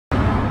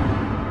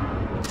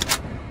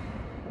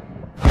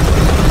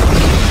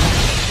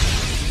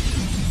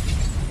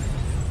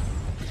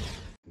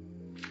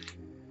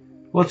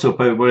What's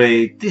up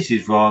everybody, this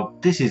is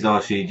Rob, this is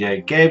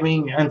R.C.J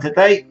Gaming, and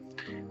today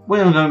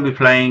we're going to be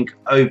playing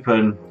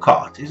Open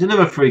KART. It's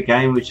another free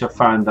game which I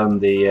found on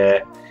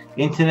the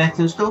internet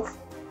and stuff,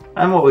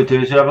 and what we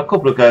do is we have a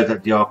couple of goes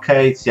at the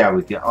arcade, see how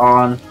we get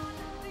on,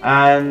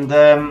 and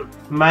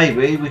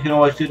maybe we can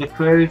always do the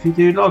career if you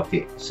do like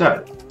it.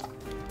 So,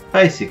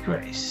 basic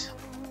race.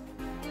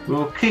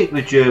 We'll keep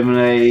with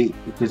Germany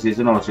because it's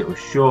a nice little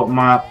short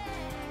map.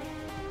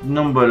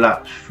 Number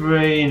laps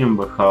 3,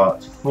 number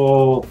karts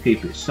 4,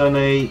 keep it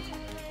sunny,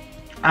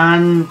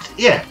 and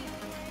yeah,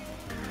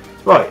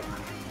 right,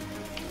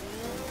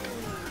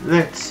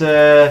 let's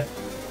go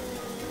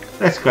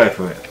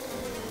for it.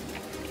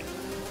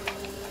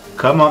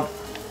 Come on.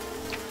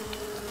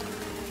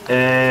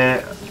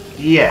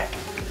 Yeah,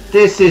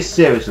 this is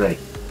seriously,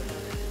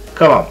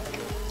 come on,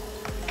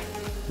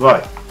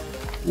 right,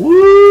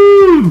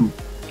 woo,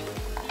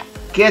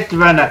 get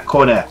around that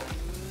corner,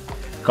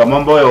 come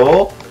on boy,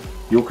 oh,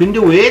 you can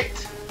do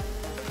it.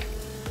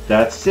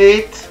 That's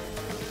it.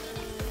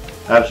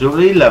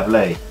 Absolutely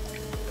lovely.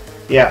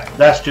 Yeah,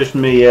 that's just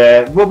me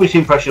rubbish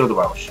impression of the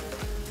Welsh.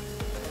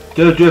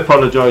 Do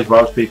apologise,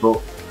 Welsh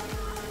people.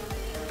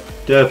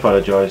 Do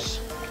apologise.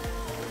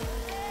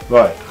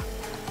 Right.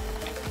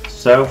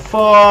 So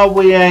far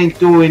we ain't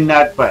doing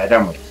that bad,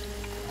 am we?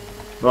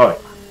 Right.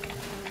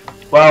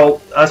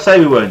 Well, I say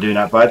we weren't doing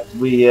that bad.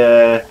 We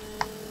yeah.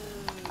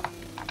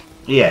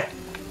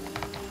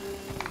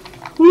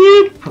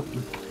 Whoop.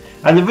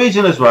 And the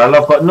reason as well,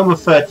 I've got number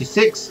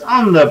 36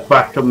 on the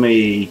back of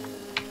my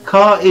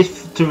car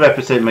is to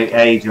represent my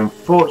age.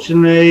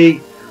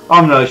 Unfortunately,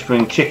 I'm no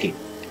spring chicken.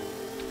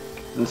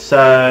 And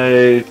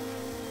so,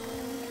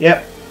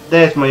 yep,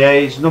 there's my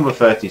age, number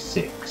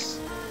 36.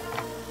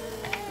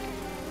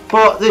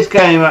 But this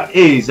game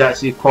is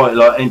actually quite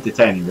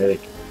entertaining, really.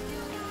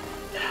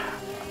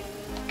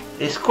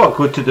 It's quite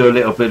good to do a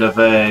little bit of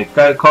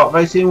go-kart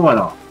racing, why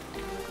not?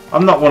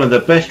 I'm not one of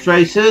the best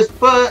racers,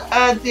 but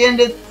at the end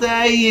of the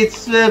day,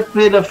 it's a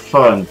bit of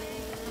fun.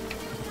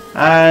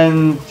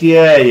 And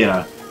yeah, you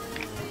know,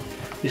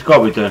 it's got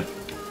to be done.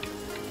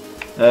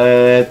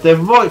 They're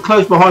right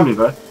close behind me,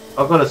 though,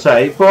 I've got to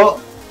say. But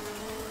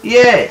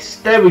yes,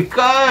 there we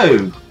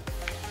go.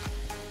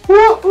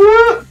 Whoop,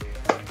 whoop.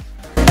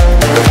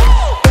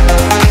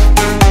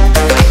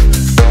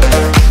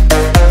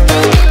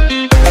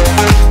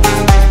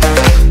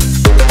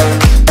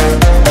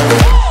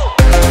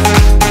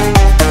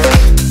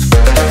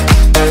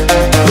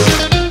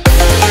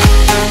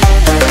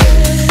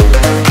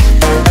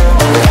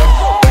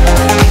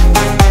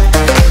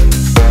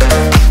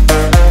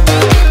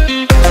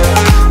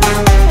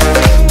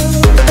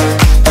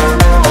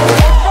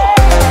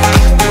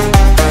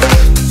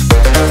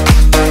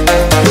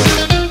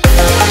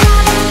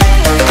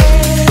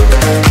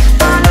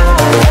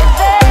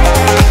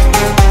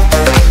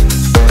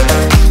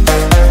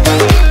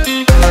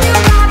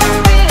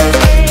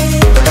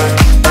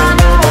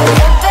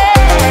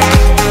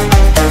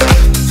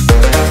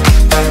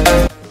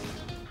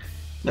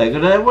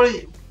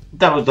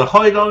 That was the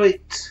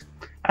highlight,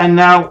 and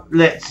now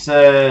let's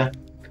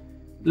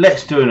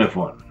do another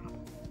one.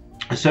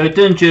 So we've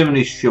done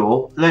Germany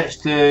short, let's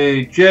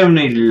do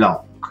Germany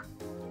long,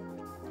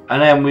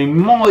 and then we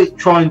might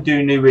try and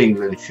do New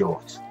England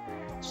short.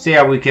 See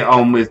how we get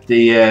on with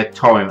the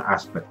time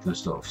aspect and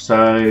stuff.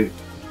 So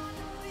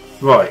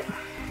right,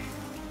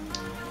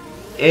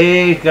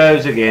 here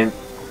goes again.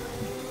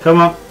 Come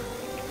on,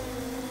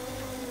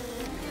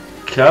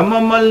 come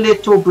on, my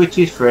little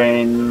British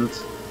friend.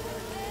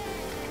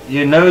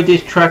 You know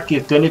this track,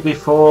 you've done it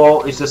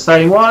before. It's the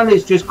same one,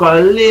 it's just got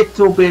a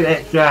little bit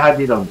extra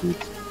added onto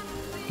it.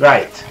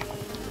 Right.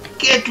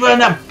 Get round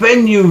that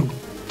bend, you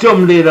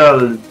dumb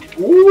little...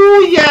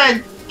 Ooh, yeah,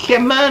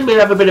 come on, we'll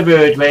have a bit of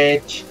road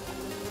rage.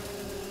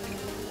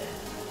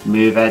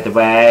 Move out the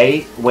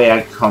way,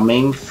 we're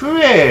coming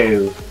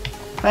through.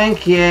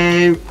 Thank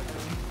you.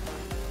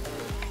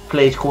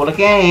 Please call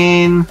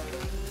again.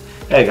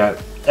 There you go.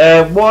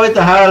 Why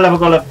the hell have I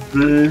got a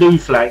blue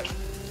flag?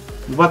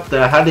 What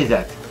the hell is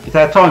that? Is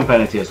that a time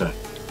penalty or something?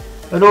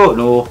 I don't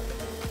know.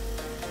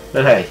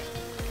 But hey,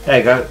 there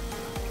you go.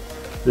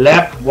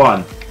 Lap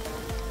 1.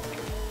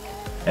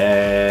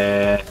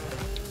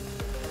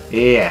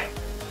 Yeah.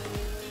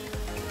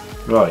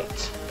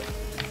 Right.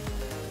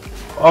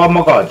 Oh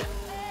my god.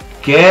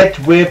 Get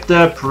with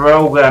the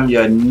program,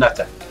 you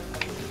nutter.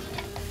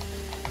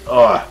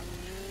 Oh.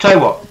 Tell you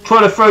what,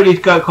 try to throw these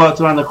go-karts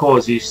around the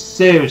courses,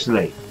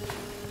 seriously.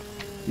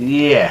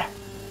 Yeah.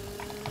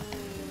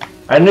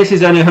 And this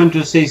is only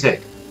 100cc.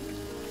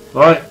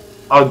 Right,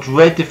 I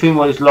dread to think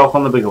what it's like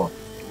on the bigger one.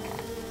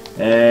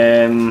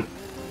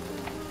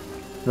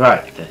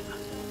 Right then.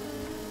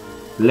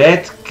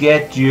 Let's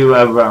get you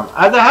around.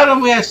 How are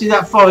we actually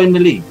that far in the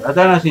lead? I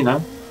don't actually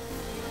know.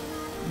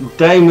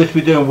 They must be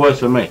doing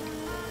worse than me.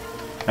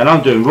 And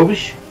I'm doing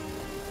rubbish.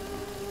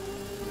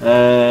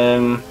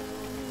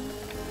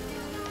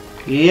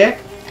 Yeah.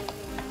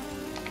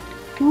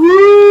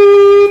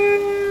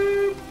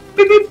 Woo!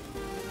 Beep, beep.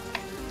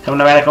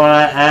 Coming around the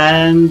corner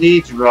and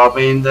it's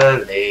robbing the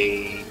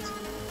lead.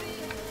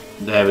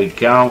 There we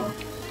go.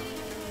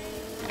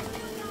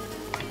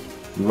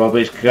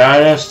 Robbie's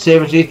going to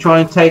seriously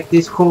try and take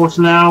this course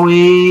now.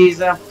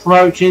 He's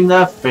approaching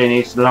the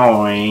finish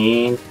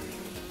line.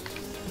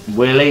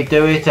 Will he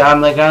do it?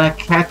 Am they going to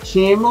catch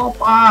him up?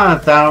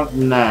 I don't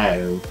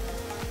know.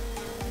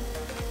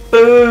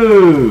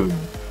 Boom!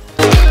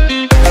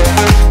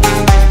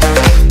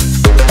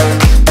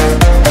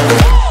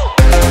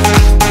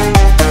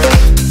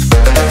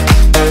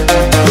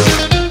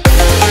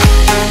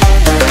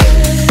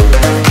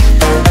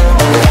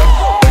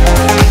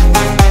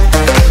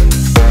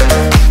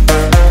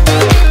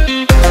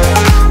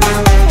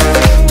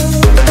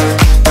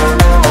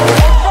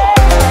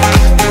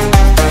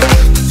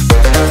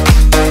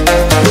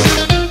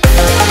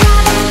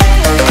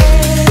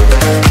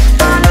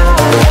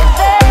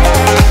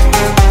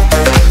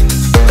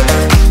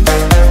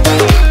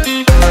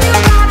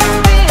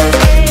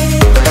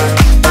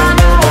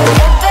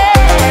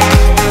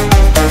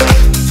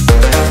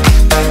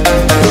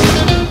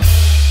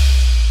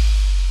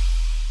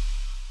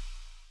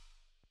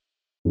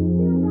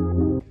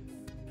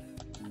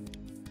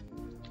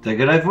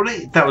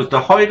 Everybody, that was the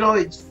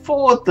highlights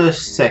for the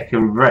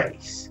second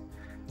race.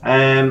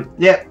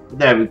 Yep,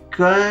 there we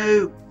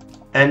go.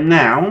 And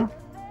now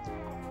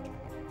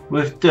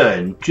we've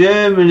done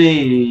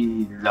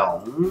Germany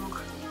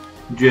long,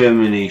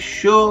 Germany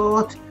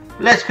short.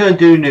 Let's go and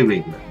do New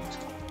England,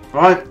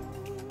 right?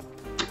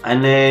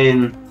 And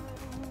then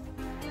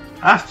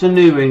after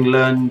New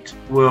England,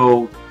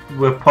 we'll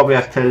probably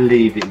have to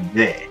leave it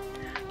there.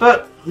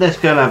 But let's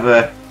go and have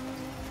a.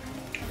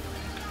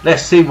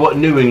 Let's see what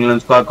New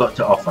England's got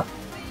to offer.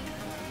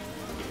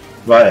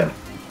 Right then.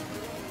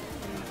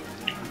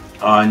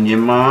 On your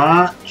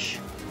march.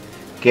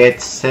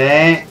 Get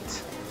set.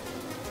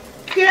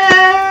 Go!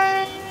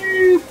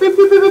 Boop, boop,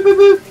 boop, boop, boop,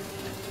 boop.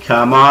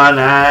 Come on,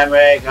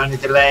 Eric. On the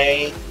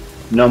delay.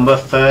 Number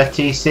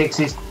 36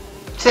 is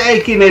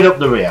taking it up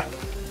the rear.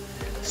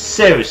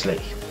 Seriously.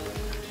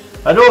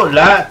 I don't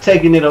like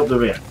taking it up the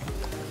rear.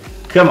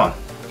 Come on.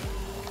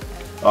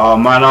 Oh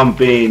man, I'm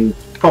being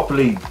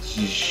properly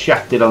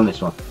shafted on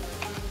this one.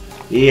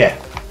 Yeah.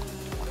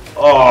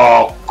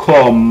 Oh,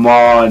 come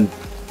on.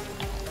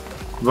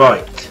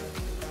 Right.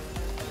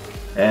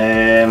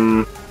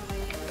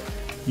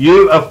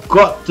 You have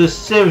got to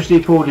seriously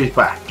pull this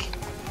back.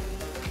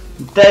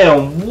 They are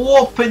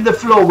warping the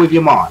floor with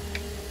your mind.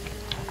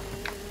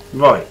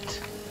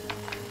 Right.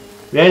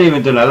 We ain't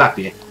even done a lap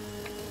yet.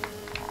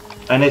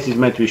 And this is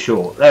meant to be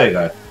short. There we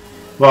go.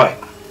 Right.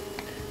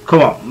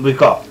 Come on, we've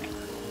got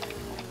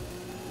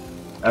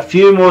a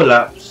few more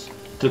laps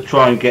to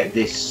try and get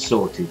this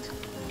sorted.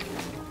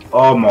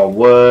 Oh my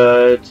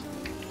word.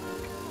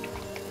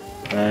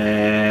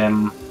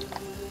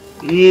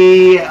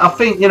 Yeah, I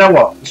think, you know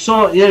what,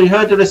 so you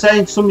heard of the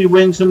saying, some you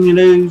win, some you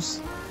lose,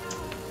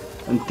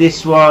 and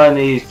this one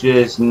is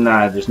just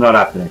just not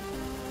happening.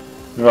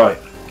 Right.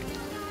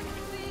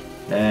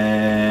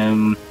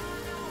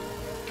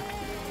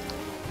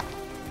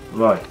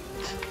 Right.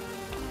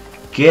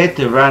 Get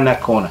around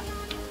that corner.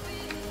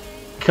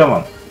 Come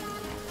on.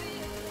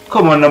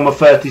 Come on, number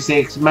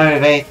 36,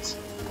 move it.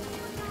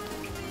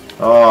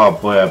 Oh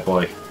boy, oh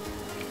boy.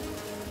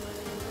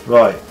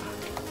 Right.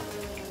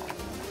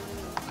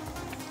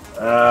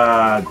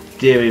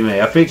 Dearie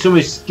me. I think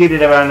somebody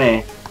skidded around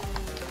there.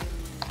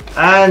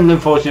 And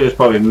unfortunately it was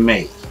probably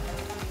me.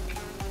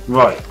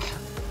 Right.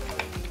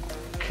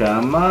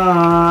 Come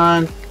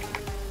on.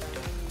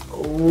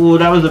 Oh,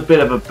 that was a bit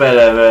of a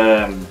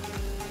better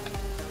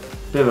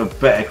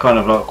kind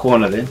of like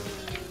corner then.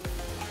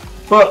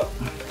 But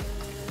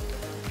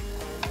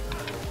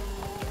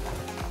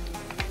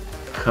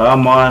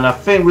come on, I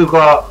think we've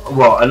got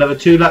what, another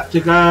 2 laps to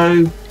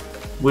go.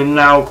 We're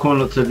now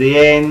coming up to the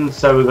end,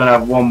 so we're gonna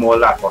have 1 more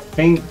lap, I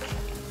think.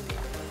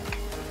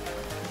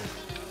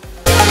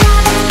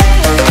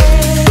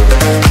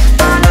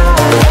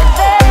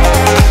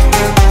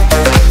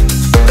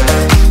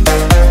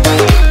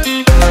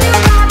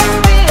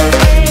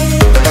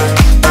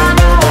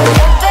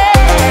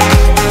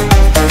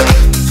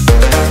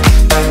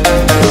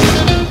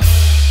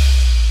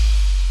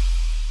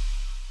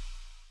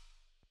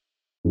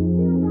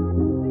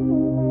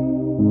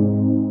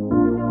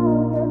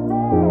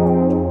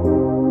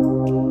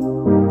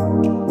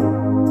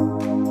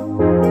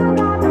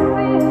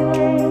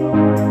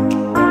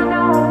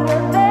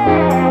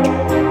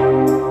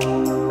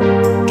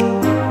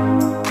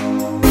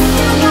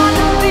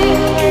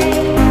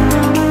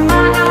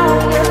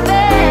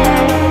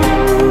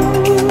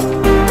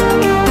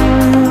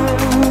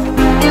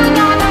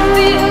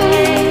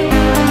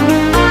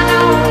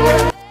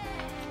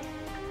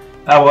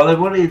 Oh well,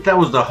 everybody, that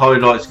was the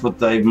highlights for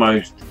the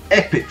most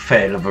epic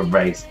fail of a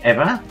race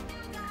ever.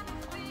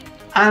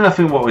 And I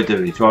think what we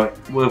do is, right,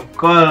 we've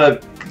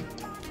got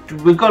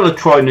to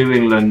try New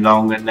England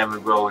long, and then we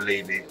will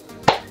leave it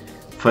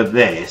for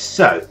this.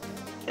 So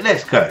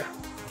let's go.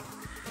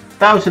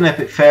 That was an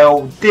epic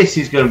fail. This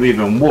is going to be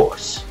even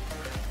worse.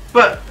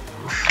 But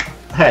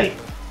hey,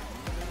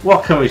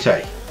 what can we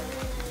say?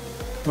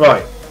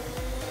 Right,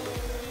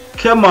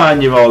 come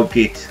on, you old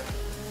git.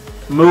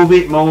 Move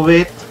it, move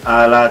it.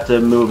 I like to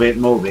move it,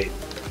 move it.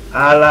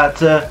 I like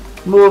to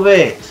move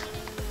it.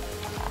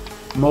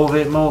 Move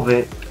it, move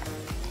it.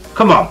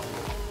 Come on.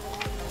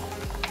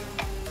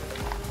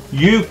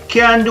 You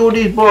can do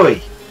this,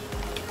 boy.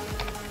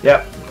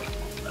 Yep.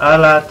 I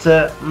like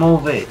to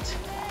move it.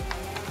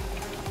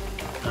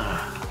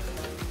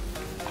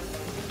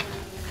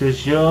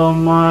 'Cause you're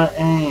my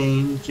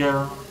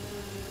angel.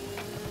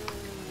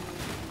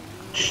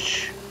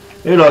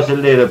 Who likes a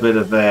little bit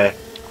of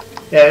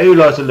yeah, who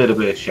likes a little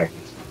bit of shaking?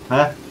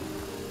 Huh?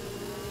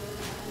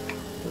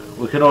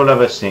 We can all have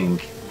a sing.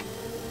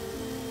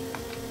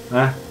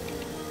 Huh?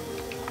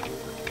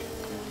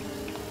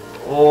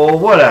 Or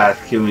what else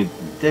can we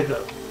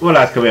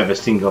have a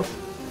sing of?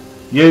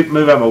 You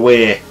move out my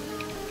way.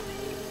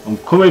 I'm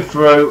coming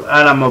through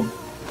and I'm a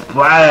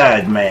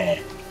bad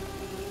man.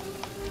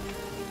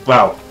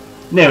 Well,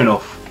 near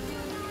enough.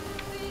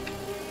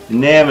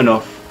 Near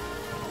enough.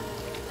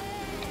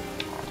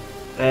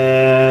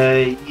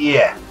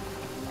 Yeah.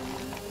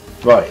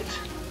 Right.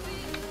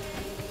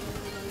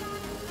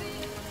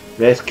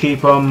 Let's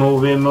keep on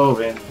moving.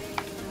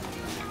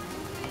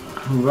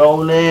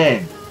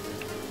 Rolling.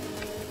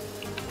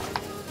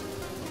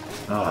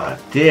 Oh,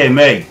 dear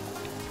me.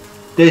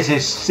 This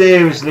is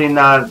seriously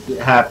not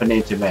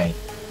happening to me.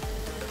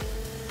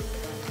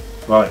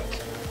 Right.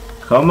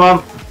 Come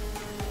on.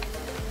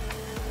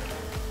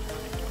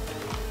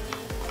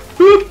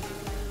 Boop.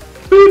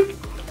 Boop.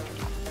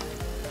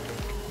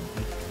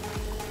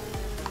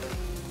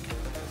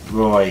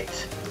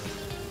 Right.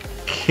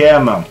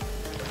 Come on.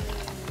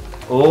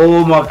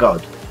 Oh my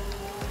god.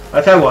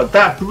 I tell you what,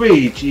 that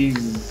bridge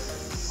is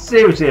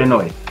seriously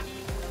annoying.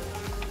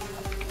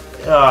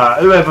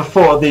 Whoever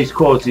thought of these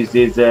courses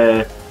is,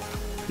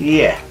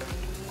 yeah.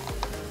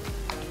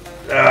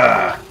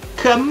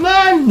 Come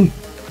on!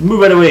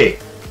 Move out of the way.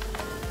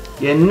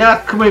 You're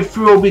not coming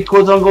through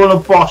because I'm going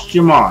to boss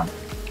you, man.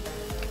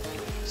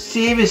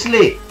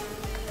 Seriously.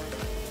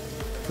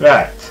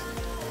 Right.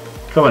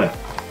 Come on now.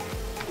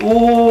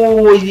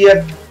 Oh,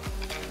 yeah.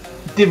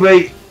 Did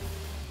we?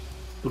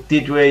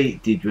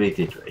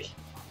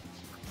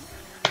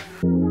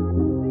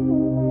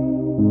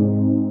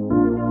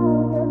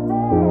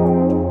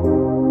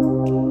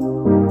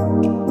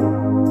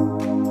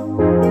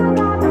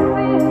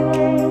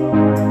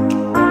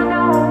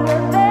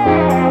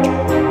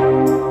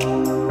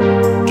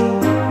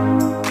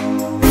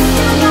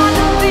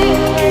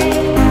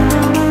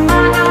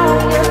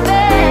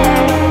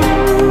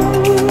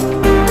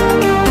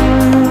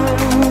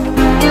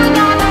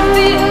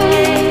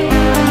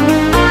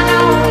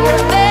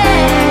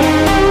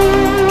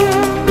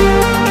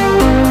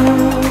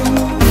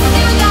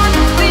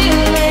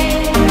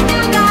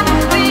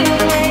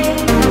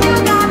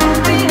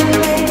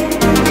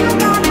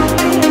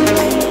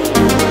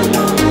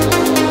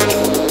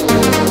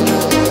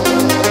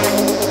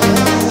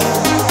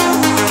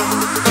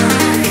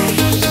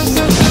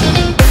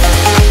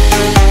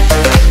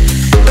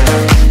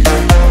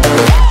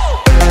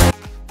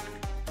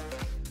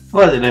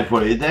 Well then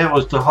everybody, there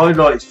was the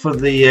highlights for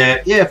the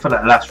yeah, for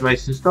that last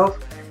race and stuff.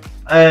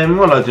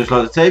 What I'd just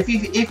like to say,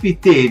 if you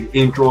did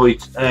enjoy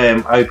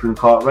open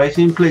kart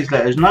racing, please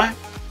let us know,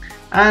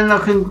 and I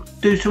can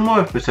do some more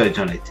episodes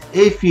on it.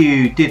 If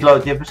you did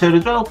like the episode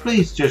as well,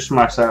 please just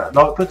smash that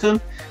like button,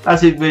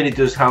 as it really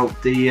does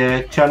help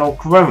the channel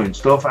grow and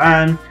stuff,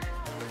 and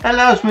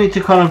allows me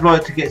to kind of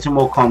like to get some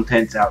more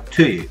content out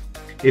to you.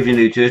 If you're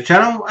new to the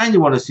channel and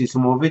you want to see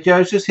some more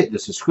videos, just hit the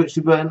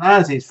subscription button,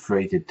 as it's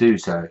free to do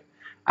so.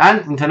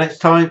 And until next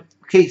time,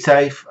 keep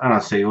safe, and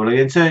I'll see you all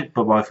again soon.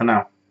 Bye bye for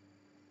now.